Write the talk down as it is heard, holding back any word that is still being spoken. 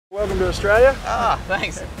Welcome to Australia. Ah,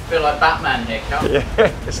 thanks. I feel like Batman here, Cal.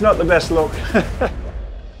 Yeah, it's not the best look.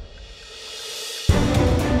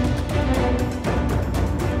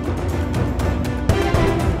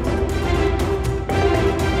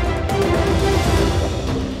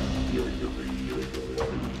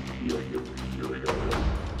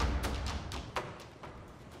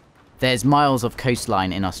 There's miles of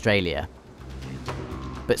coastline in Australia,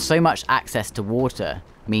 but so much access to water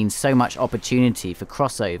means so much opportunity for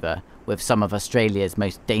crossover with some of Australia's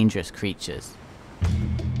most dangerous creatures.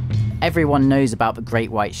 Everyone knows about the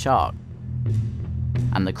great white shark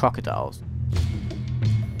and the crocodiles,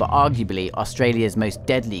 but arguably Australia's most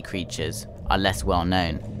deadly creatures are less well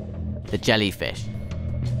known, the jellyfish.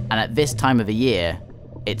 And at this time of the year,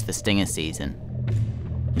 it's the stinger season.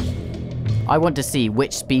 I want to see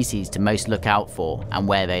which species to most look out for and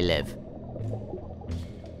where they live.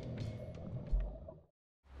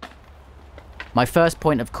 My first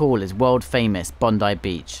point of call is world famous Bondi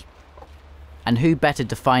Beach. And who better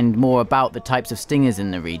to find more about the types of stingers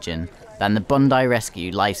in the region than the Bondi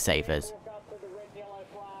Rescue Lifesavers.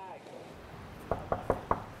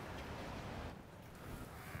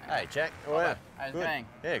 Hey Jack, how are you? How's it going?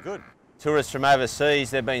 Yeah, good. Tourists from overseas,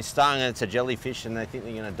 they've been stung and it's a jellyfish and they think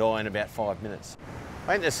they're going to die in about 5 minutes.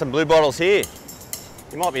 I think there's some blue bottles here.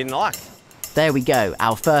 You might be in luck. There we go,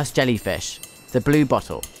 our first jellyfish, the blue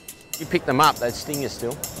bottle. You pick them up, they'd sting you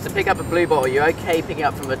still. To pick up a blue bottle, you're okay picking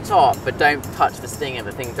up from the top, but don't touch the stinger,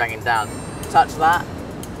 the thing dragging down. Touch that,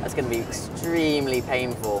 that's going to be extremely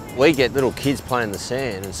painful. We get little kids playing in the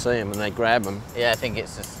sand and see them and they grab them. Yeah, I think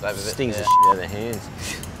it's just over Stings the shit out of their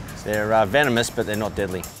hands. They're venomous, but they're not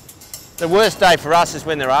deadly. The worst day for us is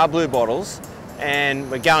when there are blue bottles and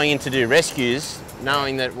we're going in to do rescues,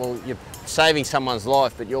 knowing that, well, you're saving someone's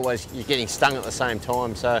life, but you're getting stung at the same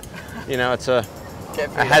time. So, you know, it's a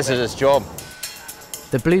hazardous job.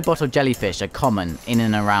 The blue bottle jellyfish are common in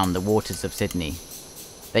and around the waters of Sydney.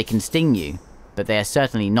 They can sting you, but they are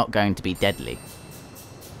certainly not going to be deadly.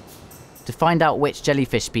 To find out which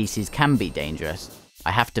jellyfish species can be dangerous,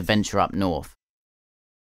 I have to venture up north.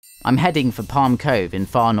 I'm heading for Palm Cove in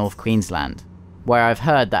far north Queensland, where I've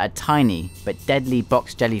heard that a tiny but deadly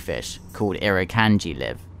box jellyfish called Irukandji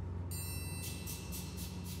live.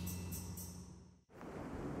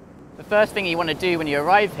 The first thing you want to do when you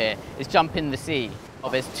arrive here is jump in the sea.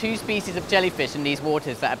 There's two species of jellyfish in these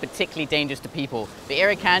waters that are particularly dangerous to people, the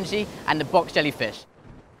Irukandji and the box jellyfish.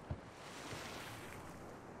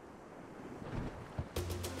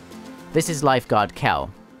 This is Lifeguard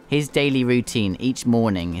Kel. His daily routine each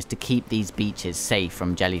morning is to keep these beaches safe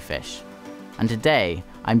from jellyfish. And today,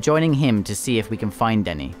 I'm joining him to see if we can find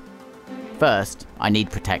any. First, I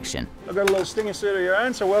need protection. I've got a little stinger suit of your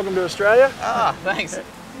own, so welcome to Australia. Ah, thanks.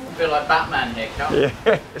 I feel like Batman here, Cal.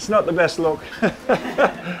 Yeah, it's not the best look.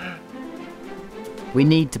 We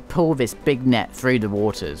need to pull this big net through the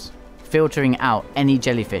waters, filtering out any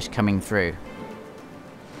jellyfish coming through.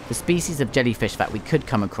 The species of jellyfish that we could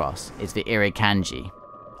come across is the Irukandji,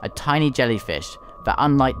 a tiny jellyfish that,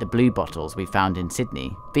 unlike the blue bottles we found in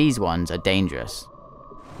Sydney, these ones are dangerous.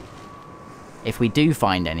 If we do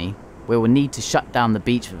find any, we will need to shut down the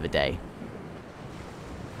beach for the day.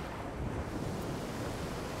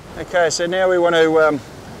 Okay, so now we want to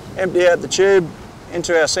empty out the tube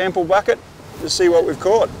into our sample bucket to see what we've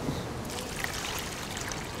caught.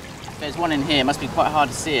 There's one in here, it must be quite hard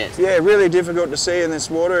to see it. Yeah, really difficult to see in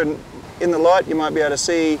this water, and in the light you might be able to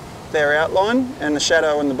see their outline and the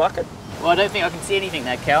shadow in the bucket. Well, I don't think I can see anything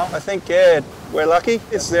there, Kel. I think, yeah, we're lucky.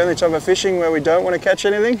 It's the only type of fishing where we don't want to catch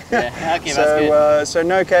anything. Yeah, okay, that's good. So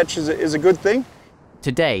no catch is a good thing.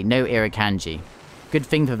 Today, no Irukandji. Good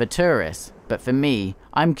thing for the tourists, but for me,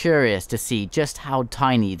 I'm curious to see just how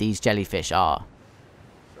tiny these jellyfish are.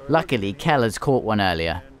 Luckily, Kel has caught one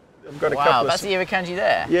earlier. I've got a Wow, couple that's the Irukandji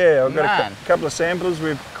there? Yeah, I've got a couple of samples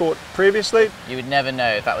we've caught previously. You would never know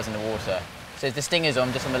if that was in the water. So the stingers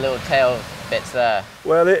on just on the little tail bits there.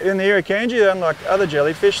 Well, in the Irukandji, unlike other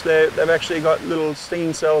jellyfish, they've actually got little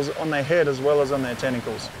stinging cells on their head as well as on their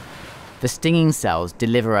tentacles. The stinging cells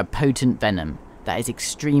deliver a potent venom that is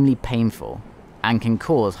extremely painful and can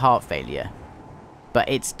cause heart failure. But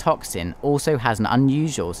its toxin also has an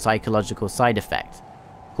unusual psychological side effect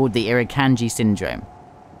called the Irukandji syndrome.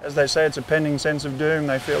 As they say, it's a pending sense of doom.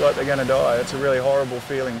 They feel like they're going to die. It's a really horrible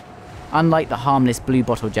feeling. Unlike the harmless blue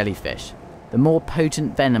bottle jellyfish, the more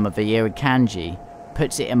potent venom of the Irukandji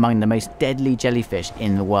puts it among the most deadly jellyfish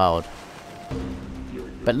in the world.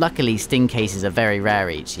 But luckily, sting cases are very rare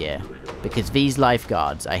each year, because these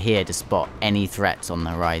lifeguards are here to spot any threats on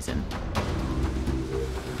the horizon.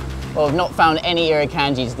 Well, we've not found any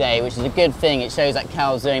Irukandji today, which is a good thing. It shows that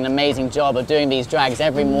Cal's doing an amazing job of doing these drags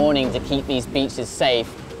every morning to keep these beaches safe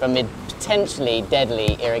from the potentially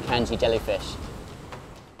deadly Irukandji jellyfish.